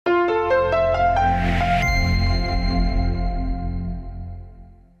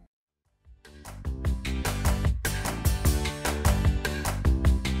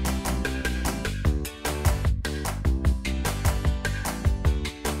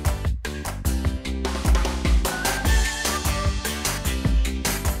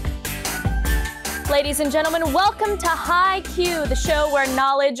Ladies and gentlemen, welcome to High Q, the show where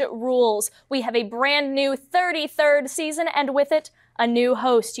knowledge rules. We have a brand new 33rd season, and with it, a new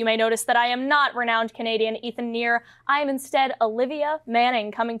host. You may notice that I am not renowned Canadian Ethan Neer. I am instead Olivia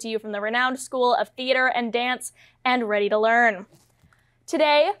Manning, coming to you from the renowned School of Theatre and Dance, and ready to learn.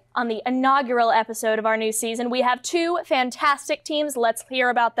 Today, on the inaugural episode of our new season, we have two fantastic teams. Let's hear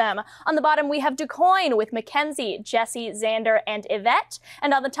about them. On the bottom, we have DuQuoin with Mackenzie, Jesse, Xander, and Yvette.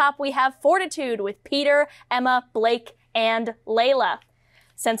 And on the top, we have Fortitude with Peter, Emma, Blake, and Layla.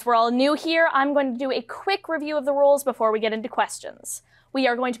 Since we're all new here, I'm going to do a quick review of the rules before we get into questions. We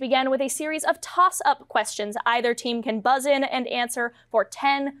are going to begin with a series of toss-up questions. Either team can buzz in and answer for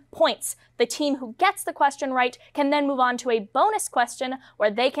 10 points. The team who gets the question right can then move on to a bonus question where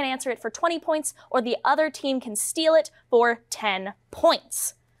they can answer it for 20 points, or the other team can steal it for 10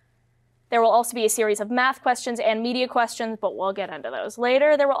 points. There will also be a series of math questions and media questions, but we'll get into those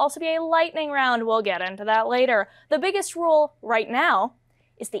later. There will also be a lightning round. We'll get into that later. The biggest rule right now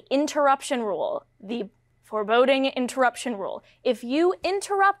is the interruption rule, the foreboding interruption rule. If you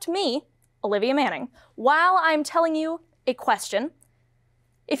interrupt me, Olivia Manning, while I'm telling you a question,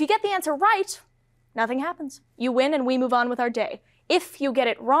 if you get the answer right, nothing happens. You win and we move on with our day. If you get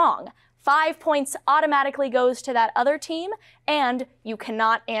it wrong, 5 points automatically goes to that other team, and you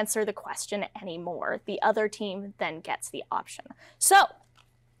cannot answer the question anymore. The other team then gets the option. So,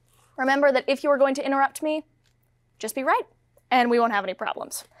 remember that if you are going to interrupt me, just be right, and we won't have any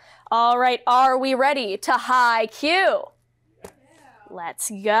problems. All right, are we ready to High Q? Yeah.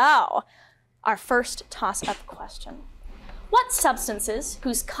 Let's go. Our first toss-up question. What substances,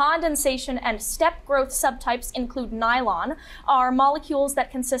 whose condensation and step growth subtypes include nylon, are molecules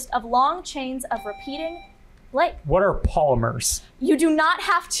that consist of long chains of repeating? Blake. What are polymers? You do not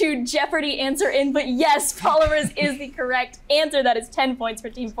have to Jeopardy answer in, but yes, polymers is the correct answer. That is 10 points for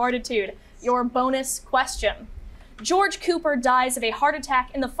Team Fortitude. Your bonus question. George Cooper dies of a heart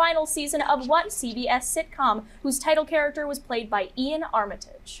attack in the final season of what CBS sitcom, whose title character was played by Ian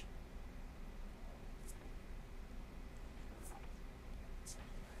Armitage?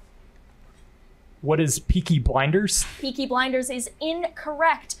 What is Peaky Blinders? Peaky Blinders is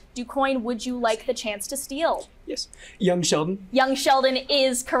incorrect. DuQuoin, would you like the chance to steal? Yes. Young Sheldon. Young Sheldon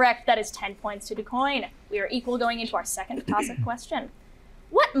is correct. That is 10 points to DuQuoin. We are equal going into our second toss-up question.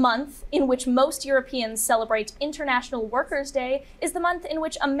 What month in which most Europeans celebrate International Workers' Day is the month in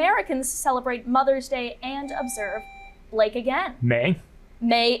which Americans celebrate Mother's Day and observe? Blake again. May.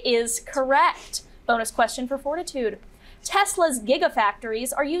 May is correct. Bonus question for Fortitude. Tesla's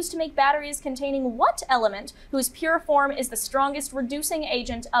gigafactories are used to make batteries containing what element whose pure form is the strongest reducing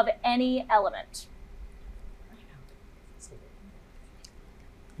agent of any element?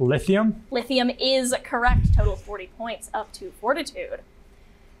 Lithium. Lithium is correct. Total 40 points up to Fortitude.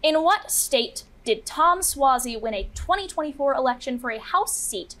 In what state did Tom Suozzi win a 2024 election for a House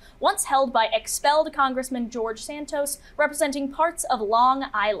seat once held by expelled Congressman George Santos, representing parts of Long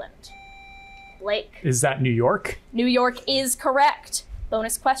Island? Blake. Is that New York? New York is correct.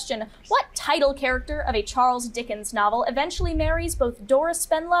 Bonus question. What title character of a Charles Dickens novel eventually marries both Dora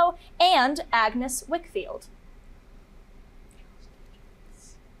Spenlow and Agnes Wickfield?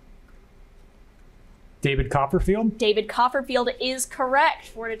 David Copperfield? David Copperfield is correct.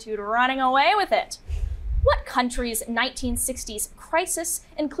 Fortitude running away with it. What country's 1960s crisis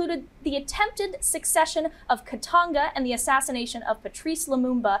included the attempted succession of Katanga and the assassination of Patrice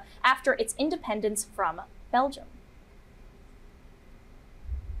Lumumba after its independence from Belgium?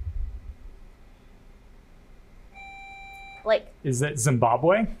 Blake. Is it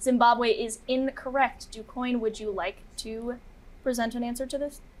Zimbabwe? Zimbabwe is incorrect. DuQuoin, would you like to present an answer to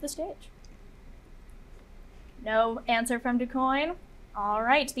the stage? No answer from DuQuoin. All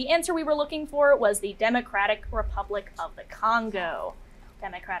right, the answer we were looking for was the Democratic Republic of the Congo.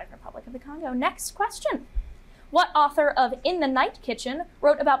 Democratic Republic of the Congo. Next question. What author of In the Night Kitchen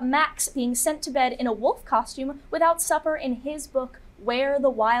wrote about Max being sent to bed in a wolf costume without supper in his book, Where the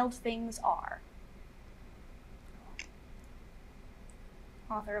Wild Things Are?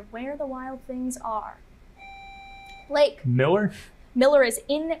 Author of Where the Wild Things Are. Blake. Miller? Miller is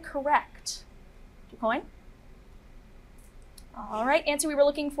incorrect. DuQuoin? All right, answer we were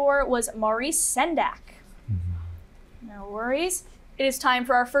looking for was Maurice Sendak. No worries. It is time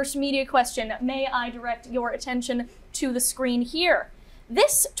for our first media question. May I direct your attention to the screen here?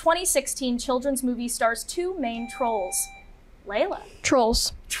 This 2016 children's movie stars two main trolls. Layla.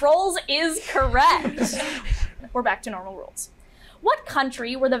 Trolls. Trolls is correct. We're back to normal rules. What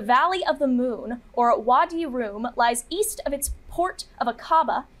country where the Valley of the Moon, or Wadi Rum, lies east of its port of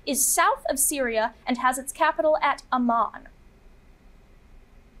Aqaba, is south of Syria, and has its capital at Amman?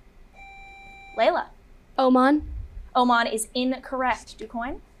 Layla. Oman. Oman is incorrect.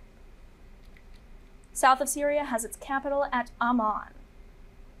 DuQuoin. South of Syria has its capital at Amman.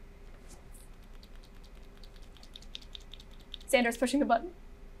 Sanders pushing a button.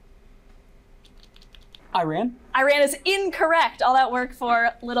 Iran. Iran is incorrect. All that work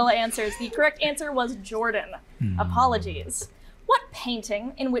for little answers. The correct answer was Jordan. Apologies. What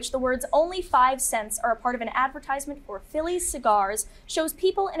painting, in which the words "only 5 cents" are a part of an advertisement for Philly's cigars, shows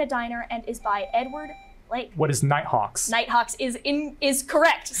people in a diner and is by Edward Blake? What is Nighthawks? Nighthawks is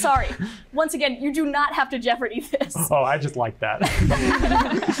correct. Sorry. Once again, you do not have to Jeopardy this. Oh, I just like that.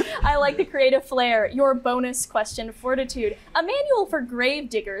 I like the creative flair. Your bonus question, Fortitude. A manual for grave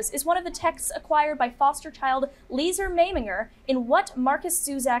diggers is one of the texts acquired by foster child Lieser Meminger in what Marcus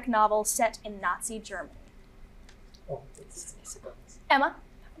Zusak novel set in Nazi Germany? Emma?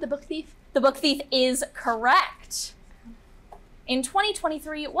 The Book Thief. The Book Thief is correct. In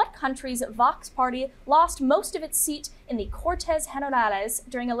 2023, what country's Vox Party lost most of its seat in the Cortes Generales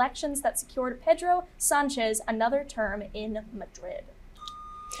during elections that secured Pedro Sanchez another term in Madrid?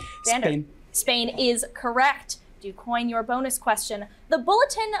 Xander. Spain. Spain is correct. DuQuoin, your bonus question. The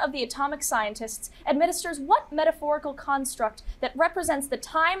Bulletin of the Atomic Scientists administers what metaphorical construct that represents the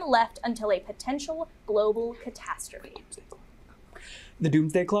time left until a potential global catastrophe? The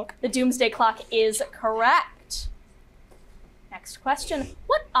Doomsday Clock. The Doomsday Clock is correct. Next question.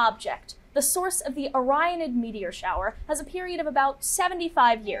 What object, the source of the Orionid meteor shower, has a period of about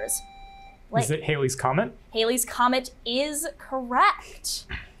 75 years? Is it Halley's Comet? Halley's Comet is correct.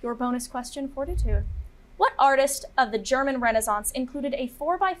 Your bonus question, Fortitude. What artist of the German Renaissance included a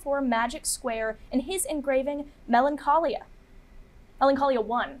 4x4 magic square in his engraving Melancholia? Melancholia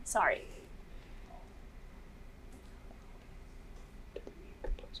 1, sorry.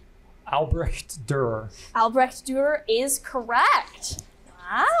 Albrecht Dürer. Albrecht Dürer is correct.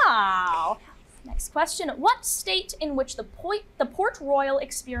 Wow. Next question. What state in which the Port Royal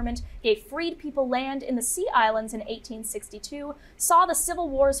experiment gave freed people land in the Sea Islands in 1862 saw the Civil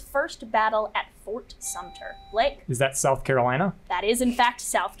War's first battle at Fort Sumter? Blake? Is that South Carolina? That is, in fact,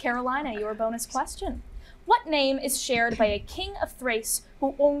 South Carolina. Your bonus question. What name is shared by a king of Thrace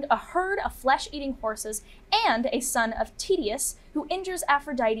who owned a herd of flesh-eating horses and a son of Tydeus who injures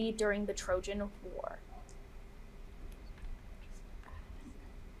Aphrodite during the Trojan War?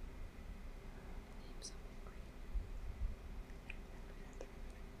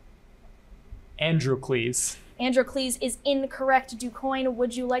 Androcles. Androcles is incorrect. DuQuoin,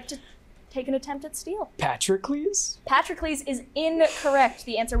 would you like to take an attempt at steal? Patroclus. Patroclus is incorrect.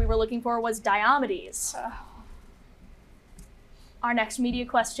 The answer we were looking for was Diomedes. Our next media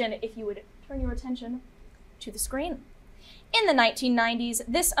question, if you would turn your attention to the screen. In the 1990s,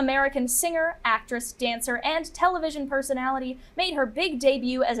 this American singer, actress, dancer, and television personality made her big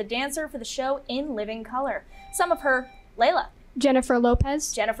debut as a dancer for the show In Living Color. Some of her, Layla. Jennifer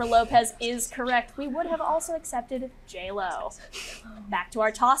Lopez. Jennifer Lopez is correct. We would have also accepted J-Lo. Back to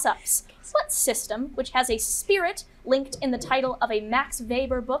our toss-ups. What system, which has a spirit linked in the title of a Max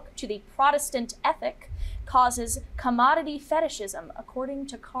Weber book to the Protestant ethic, causes commodity fetishism, according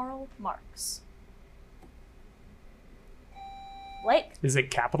to Karl Marx? Blake? Is it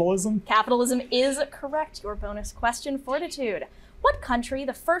capitalism? Capitalism is correct. Your bonus question, Fortitude. What country,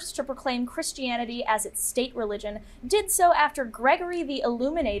 the first to proclaim Christianity as its state religion, did so after Gregory the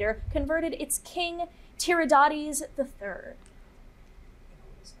Illuminator converted its king, Tiridates III?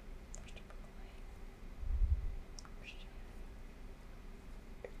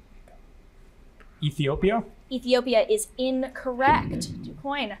 Ethiopia? Ethiopia is incorrect.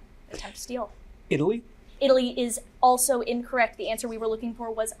 DuQuoin, attempt to steal. Italy. Italy is also incorrect. The answer we were looking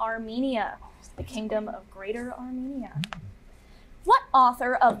for was Armenia, the Kingdom of Greater Armenia. What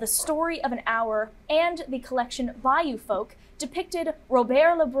author of The Story of an Hour and the collection Bayou Folk depicted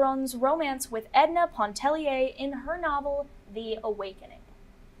Robert Lebrun's romance with Edna Pontellier in her novel The Awakening?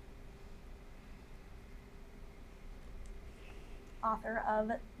 Author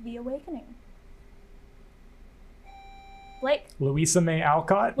of The Awakening. Blake? Louisa May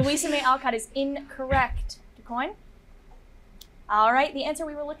Alcott? Louisa May Alcott is incorrect. DuQuoin? All right, the answer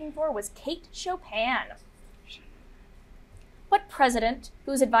we were looking for was Kate Chopin. What president,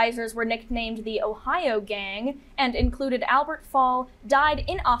 whose advisors were nicknamed the Ohio Gang and included Albert Fall, died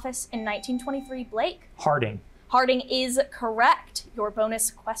in office in 1923? Blake? Harding. Harding is correct. Your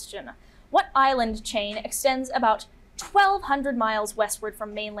bonus question. What island chain extends about 1,200 miles westward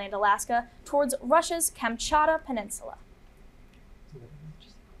from mainland Alaska towards Russia's Kamchatka Peninsula?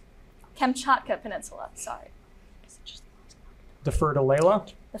 Kamchatka Peninsula, sorry. Defer to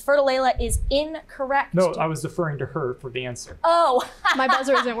Layla. Defer to Layla is incorrect. No, I was deferring to her for the answer. Oh, My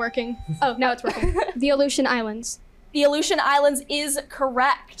buzzer isn't working. Oh, now it's working. The Aleutian Islands. the Aleutian Islands is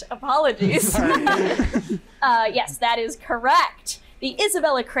correct. Apologies. Yes, that is correct. The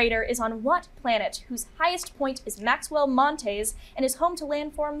Isabella crater is on what planet, whose highest point is Maxwell Montes and is home to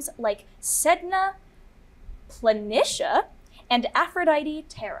landforms like Sedna, Planitia, and Aphrodite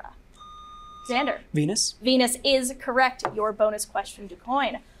Terra? Xander. Venus. Venus is correct. Your bonus question,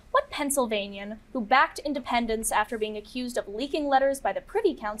 DuQuoin. What Pennsylvanian, who backed independence after being accused of leaking letters by the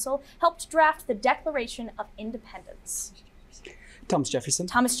Privy Council, helped draft the Declaration of Independence? Thomas Jefferson.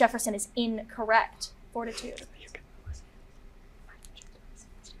 Thomas Jefferson is incorrect. Fortitude.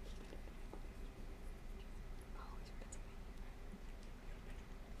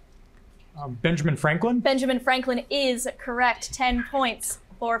 Benjamin Franklin. Benjamin Franklin is correct. 10 points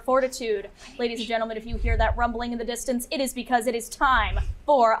for Fortitude. Ladies and gentlemen, if you hear that rumbling in the distance, it is because it is time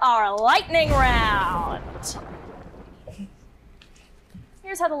for our lightning round.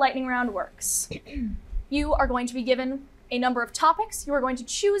 Here's how the lightning round works. You are going to be given a number of topics. You are going to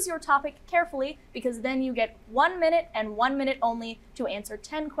choose your topic carefully because then you get 1 minute and 1 minute only to answer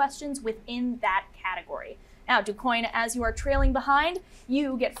 10 questions within that category. Now, DuQuoin, as you are trailing behind,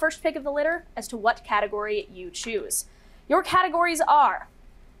 you get first pick of the litter as to what category you choose. Your categories are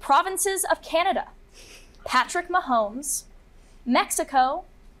Provinces of Canada, Patrick Mahomes, Mexico,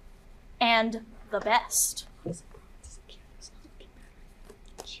 and the best.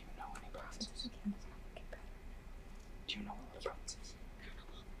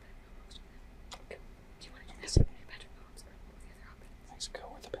 Mexico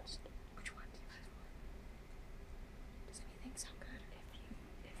or the best.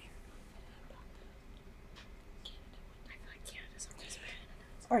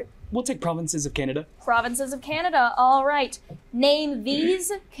 All right, we'll take provinces of Canada. Provinces of Canada, all right. Name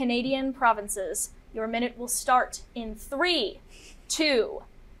these Canadian provinces. Your minute will start in 3, 2,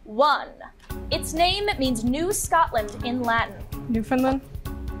 1. Its name means New Scotland in Latin. Newfoundland.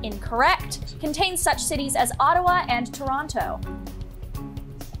 Incorrect. Contains such cities as Ottawa and Toronto.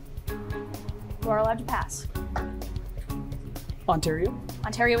 You are allowed to pass. Ontario.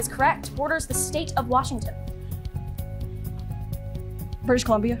 Ontario is correct. Borders the state of Washington. British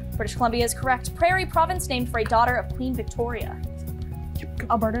Columbia. British Columbia is correct. Prairie Province named for a daughter of Queen Victoria.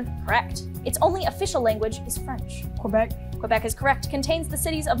 Alberta. Correct. Its only official language is French. Quebec. Quebec is correct. Contains the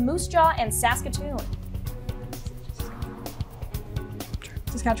cities of Moose Jaw and Saskatoon.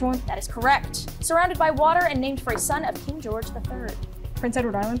 Saskatchewan. That is correct. Surrounded by water and named for a son of King George III. Prince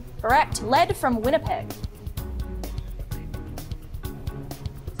Edward Island. Correct. Led from Winnipeg.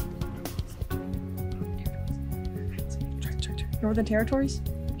 Northern Territories.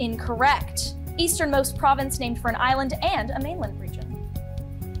 Incorrect. Easternmost province named for an island and a mainland region.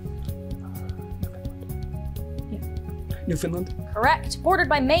 Newfoundland. Correct. Bordered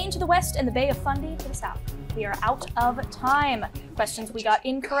by Maine to the west and the Bay of Fundy to the south. We are out of time. Questions we got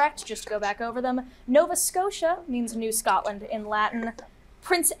incorrect, just to go back over them. Nova Scotia means New Scotland in Latin.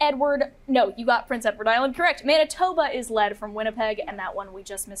 Prince Edward, no, you got Prince Edward Island correct. Manitoba is led from Winnipeg, and that one we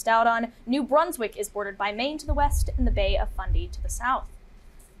just missed out on. New Brunswick is bordered by Maine to the west and the Bay of Fundy to the south.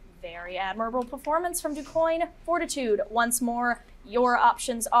 Very admirable performance from DuQuoin. Fortitude, once more, your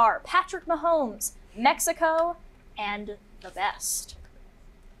options are Patrick Mahomes, Mexico, and the best.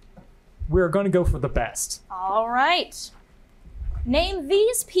 We're going to go for the best. All right. Name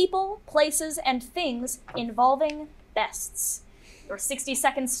these people, places, and things involving bests. Your 60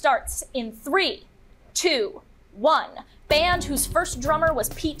 seconds starts in 3, 2, 1. Band whose first drummer was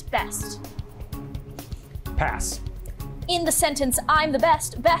Pete Best. Pass. In the sentence, I'm the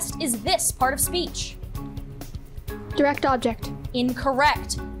best, best is this part of speech. Direct object.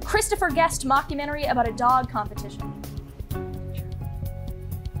 Incorrect. Christopher Guest mockumentary about a dog competition.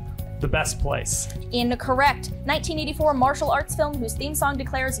 The best place. Incorrect. 1984 martial arts film whose theme song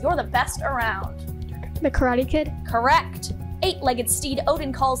declares you're the best around. The Karate Kid. Correct. 8-legged steed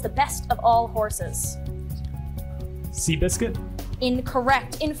Odin calls the best of all horses. Seabiscuit.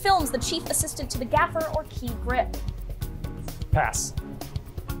 Incorrect. In films, the chief assistant to the gaffer or key grip. Pass.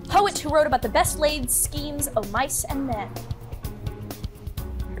 Poet who wrote about the best laid schemes of mice and men.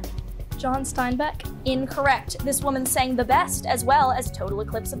 John Steinbeck. Incorrect. This woman sang the best as well as Total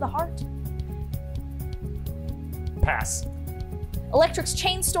Eclipse of the Heart. Pass. Electric's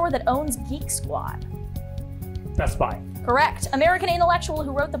chain store that owns Geek Squad. Best Buy. Correct. American intellectual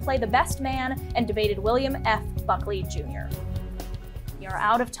who wrote the play The Best Man and debated William F. Buckley Jr. You're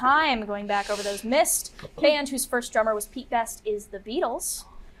out of time. Going back over those missed. Band whose first drummer was Pete Best is the Beatles.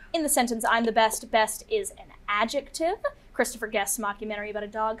 In the sentence, I'm the best, best is an adjective. Christopher Guest's mockumentary about a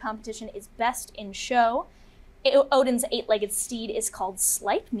dog competition is Best in Show. Odin's eight-legged steed is called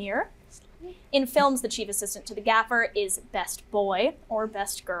Sleipnir. In films, the chief assistant to the gaffer is Best Boy or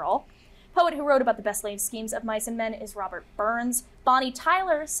Best Girl. Poet who wrote about the best laid schemes of mice and men is Robert Burns. Bonnie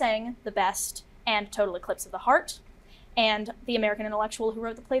Tyler sang The Best and Total Eclipse of the Heart. And the American intellectual who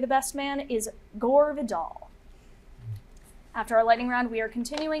wrote the play The Best Man is Gore Vidal. After our lightning round, we are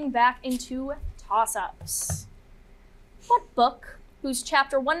continuing back into toss-ups. What book, whose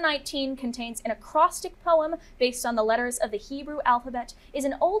chapter 119 contains an acrostic poem based on the letters of the Hebrew alphabet, is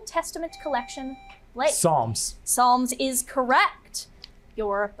an Old Testament collection? Blake. Psalms. Psalms is correct.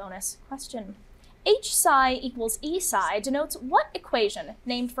 Your bonus question. H psi equals E psi denotes what equation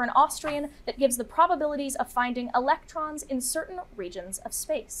named for an Austrian that gives the probabilities of finding electrons in certain regions of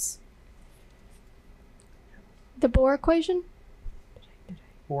space? The Bohr equation?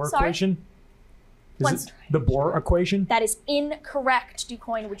 Bohr Sorry? equation? Is it the Bohr equation? That is incorrect.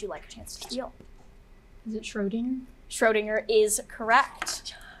 DuQuoin, would you like a chance to steal? Is it Schrodinger? Schrodinger is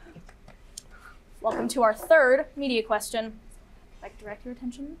correct. Welcome to our third media question. I'd like to direct your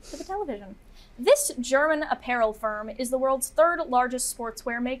attention to the television. This German apparel firm is the world's third largest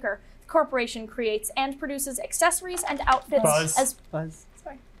sportswear maker. The corporation creates and produces accessories and outfits Buzz. Buzz.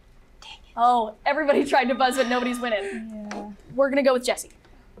 Sorry. Dang it. Oh, everybody tried to buzz, but nobody's winning. Yeah. We're gonna go with Jesse.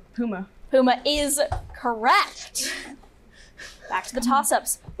 Puma. Puma is correct. Back to the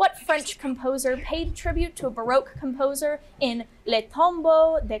toss-ups. What French composer paid tribute to a Baroque composer in Le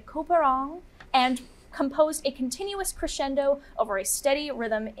Tombeau de Couperin and composed a continuous crescendo over a steady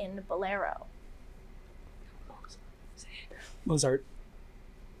rhythm in Bolero? Mozart.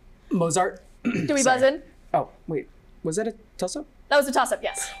 Mozart. Do we Sorry. buzz in? Oh, wait. Was that a toss-up? That was a toss-up,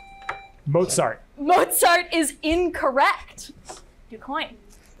 yes. Mozart. Mozart is incorrect. DuQuoin.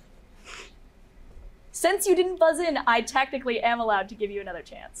 Since you didn't buzz in, I technically am allowed to give you another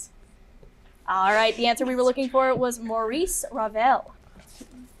chance. All right, the answer we were looking for was Maurice Ravel.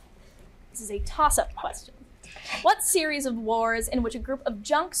 This is a toss-up question. What series of wars in which a group of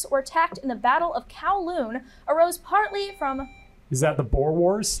junks were attacked in the Battle of Kowloon arose partly from... Is that the Boer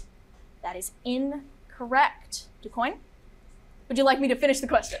Wars? That is incorrect. DuQuoin? Would you like me to finish the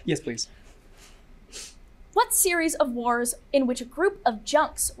question? Yes, please. What series of wars in which a group of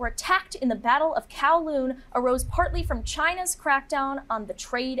junks were attacked in the Battle of Kowloon arose partly from China's crackdown on the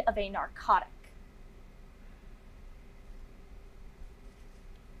trade of a narcotic?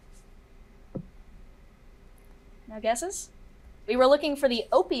 No guesses? We were looking for the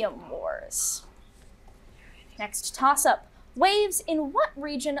Opium Wars. Next toss-up. Waves in what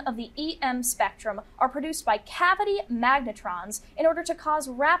region of the EM spectrum are produced by cavity magnetrons in order to cause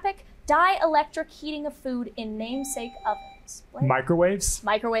rapid dielectric heating of food in namesake ovens? Blake? Microwaves?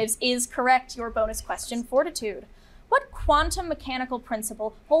 Microwaves is correct. Your bonus question, Fortitude. What quantum mechanical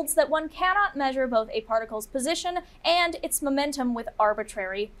principle holds that one cannot measure both a particle's position and its momentum with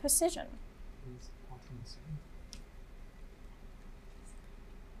arbitrary precision?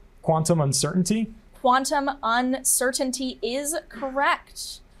 Quantum uncertainty? Quantum uncertainty is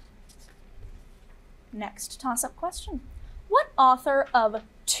correct. Next toss-up question. What author of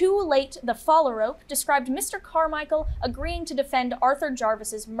Too Late the Follow-Rope described Mr. Carmichael agreeing to defend Arthur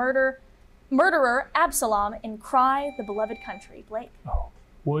Jarvis's murderer Absalom in Cry, the Beloved Country? Blake. Oh.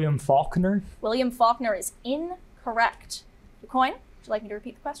 William Faulkner? William Faulkner is incorrect. DuQuoin, would you like me to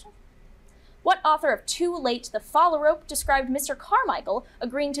repeat the question? What author of Too Late the Follow-Rope described Mr. Carmichael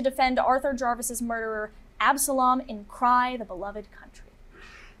agreeing to defend Arthur Jarvis's murderer Absalom in Cry, the Beloved Country?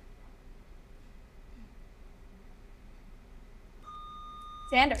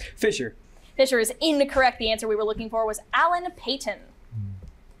 Xander. Fisher. Fisher is incorrect. The answer we were looking for was Alan Payton.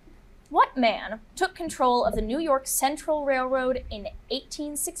 What man took control of the New York Central Railroad in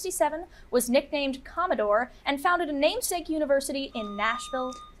 1867, was nicknamed Commodore, and founded a namesake university in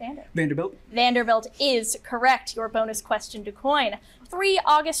Nashville? Xander. Vanderbilt. Vanderbilt is correct. Your bonus question, DuQuoin. 3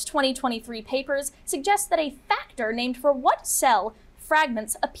 August 2023 papers suggest that a factor named for what cell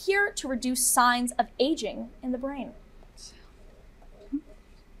fragments appear to reduce signs of aging in the brain?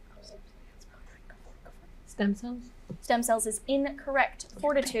 Stem cells? Stem cells is incorrect.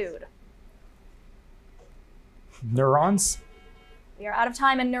 Fortitude. Neurons? We are out of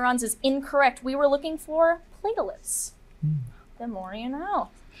time, and neurons is incorrect. We were looking for platelets. The more you know.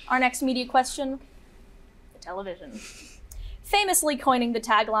 Our next media question, the television. Famously coining the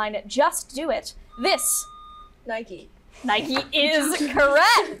tagline, "Just do it," this Nike. is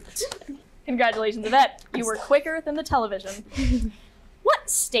correct. Congratulations, Yvette. You were quicker than the television. What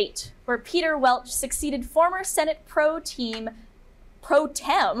state, where Peter Welch succeeded former Senate pro team pro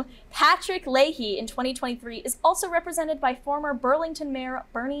tem Patrick Leahy in 2023 is also represented by former Burlington Mayor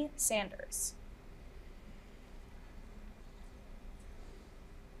Bernie Sanders?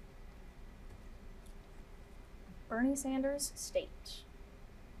 Bernie Sanders state.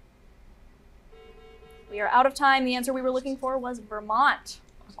 We are out of time. The answer we were looking for was Vermont.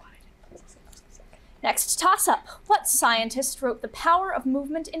 Next, toss-up. What scientist wrote The Power of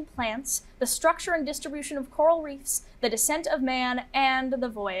Movement in Plants, The Structure and Distribution of Coral Reefs, The Descent of Man, and The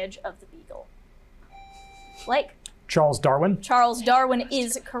Voyage of the Beagle? Blake. Charles Darwin. Charles Darwin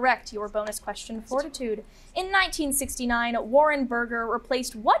is correct. Your bonus question, Fortitude. In 1969, Warren Burger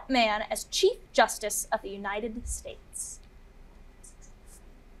replaced what man as Chief Justice of the United States?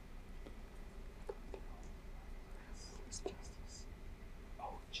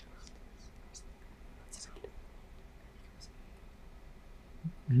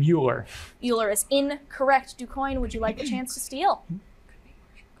 Mueller. Euler is incorrect. DuQuoin, would you like a chance to steal?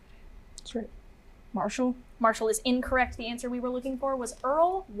 That's right. Marshall. Marshall is incorrect. The answer we were looking for was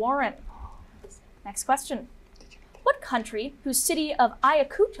Earl Warren. Next question. What country, whose city of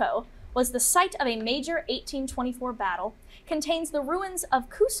Ayacucho was the site of a major 1824 battle, contains the ruins of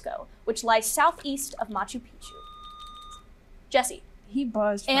Cusco, which lie southeast of Machu Picchu? Jesse. He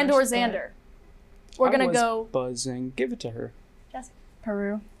buzzed. And first, or Xander. We're I going to was go buzzing. Give it to her. Jesse.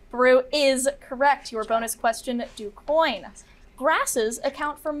 Peru. Peru is correct. Your bonus question, DuQuoin. Grasses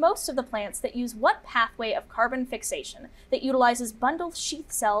account for most of the plants that use what pathway of carbon fixation that utilizes bundled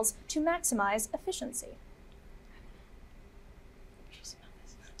sheath cells to maximize efficiency?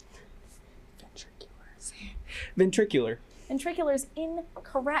 Ventricular. Ventricular is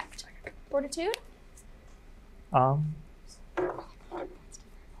incorrect. Fortitude?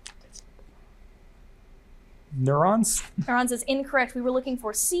 Neurons. Neurons is incorrect. We were looking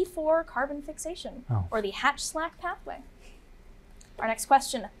for C4 carbon fixation, Oh. or the Hatch-Slack pathway. Our next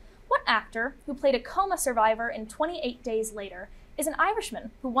question. What actor who played a coma survivor in 28 Days Later is an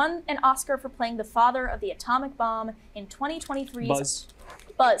Irishman who won an Oscar for playing the father of the atomic bomb in 2023's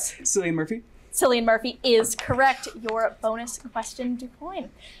Buzz. Cillian Murphy. Cillian Murphy is correct. Your bonus question, DuQuoin.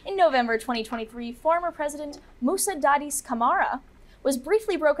 In November 2023, former President Musa Dadis Camara was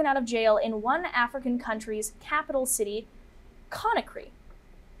briefly broken out of jail in one African country's capital city, Conakry.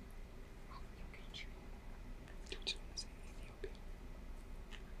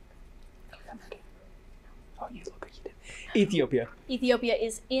 Oh, you look like you did. Ethiopia. Ethiopia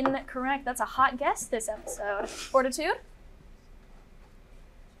is incorrect. That's a hot guess this episode. Fortitude?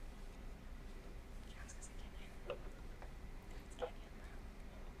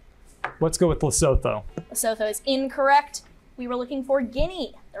 Let's go with Lesotho. Lesotho is incorrect. We were looking for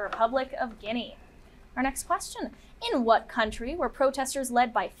Guinea, the Republic of Guinea. Our next question. In what country were protesters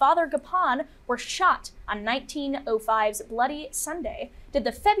led by Father Gapon were shot on 1905's Bloody Sunday did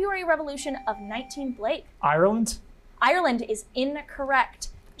the February Revolution of 19 Blake? Ireland. Ireland is incorrect.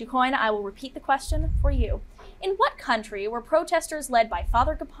 DuQuoin, I will repeat the question for you. In what country were protesters led by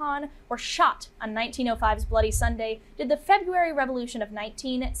Father Gapon were shot on 1905's Bloody Sunday did the February Revolution of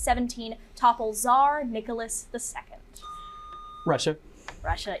 1917 topple Tsar Nicholas II? Russia.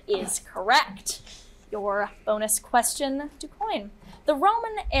 Russia is correct. Your bonus question, DuQuoin. The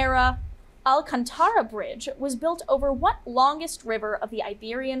Roman-era Alcantara Bridge was built over what longest river of the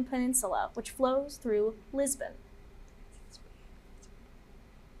Iberian Peninsula, which flows through Lisbon?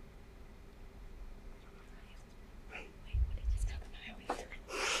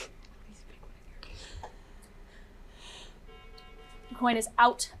 DuQuoin is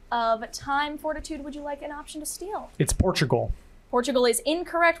out of time. Fortitude, would you like an option to steal? It's Portugal. Portugal is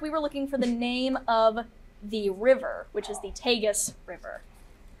incorrect. We were looking for the name of the river, which is the Tagus River.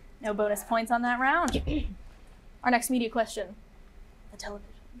 No bonus points on that round. Our next media question. The television.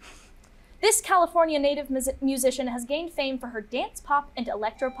 This California native musician has gained fame for her dance pop and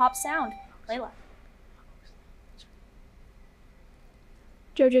electropop sound. Layla.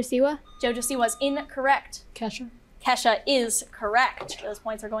 Jojo Siwa. Jojo Siwa is incorrect. Kesha. Kesha is correct. Those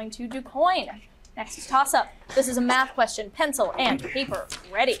points are going to DuQuoin. Next is toss-up. This is a math question. Pencil and paper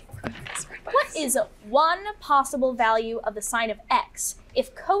ready. What is one possible value of the sine of x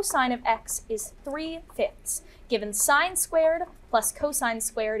if cosine of x is 3/5, given sine squared plus cosine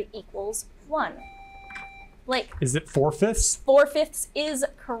squared equals 1? Blake. Is it 4/5? 4/5 is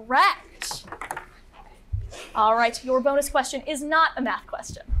correct. All right, your bonus question is not a math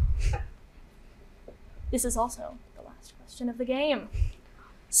question. This is also the last question of the game.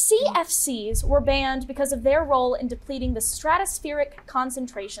 CFCs were banned because of their role in depleting the stratospheric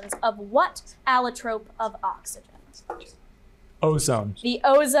concentrations of what allotrope of oxygen? Ozone. The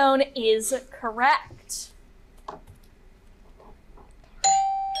ozone is correct.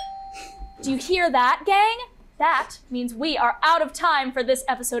 Do you hear that, gang? That means we are out of time for this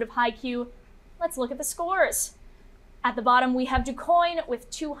episode of HiQ. Let's look at the scores. At the bottom, we have DuQuoin with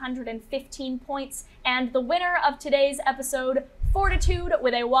 215 points, and the winner of today's episode, Fortitude,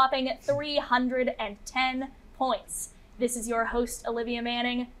 with a whopping 310 points. This is your host, Olivia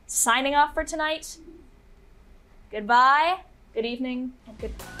Manning, signing off for tonight. Goodbye, good evening, and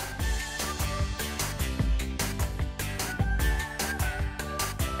goodbye.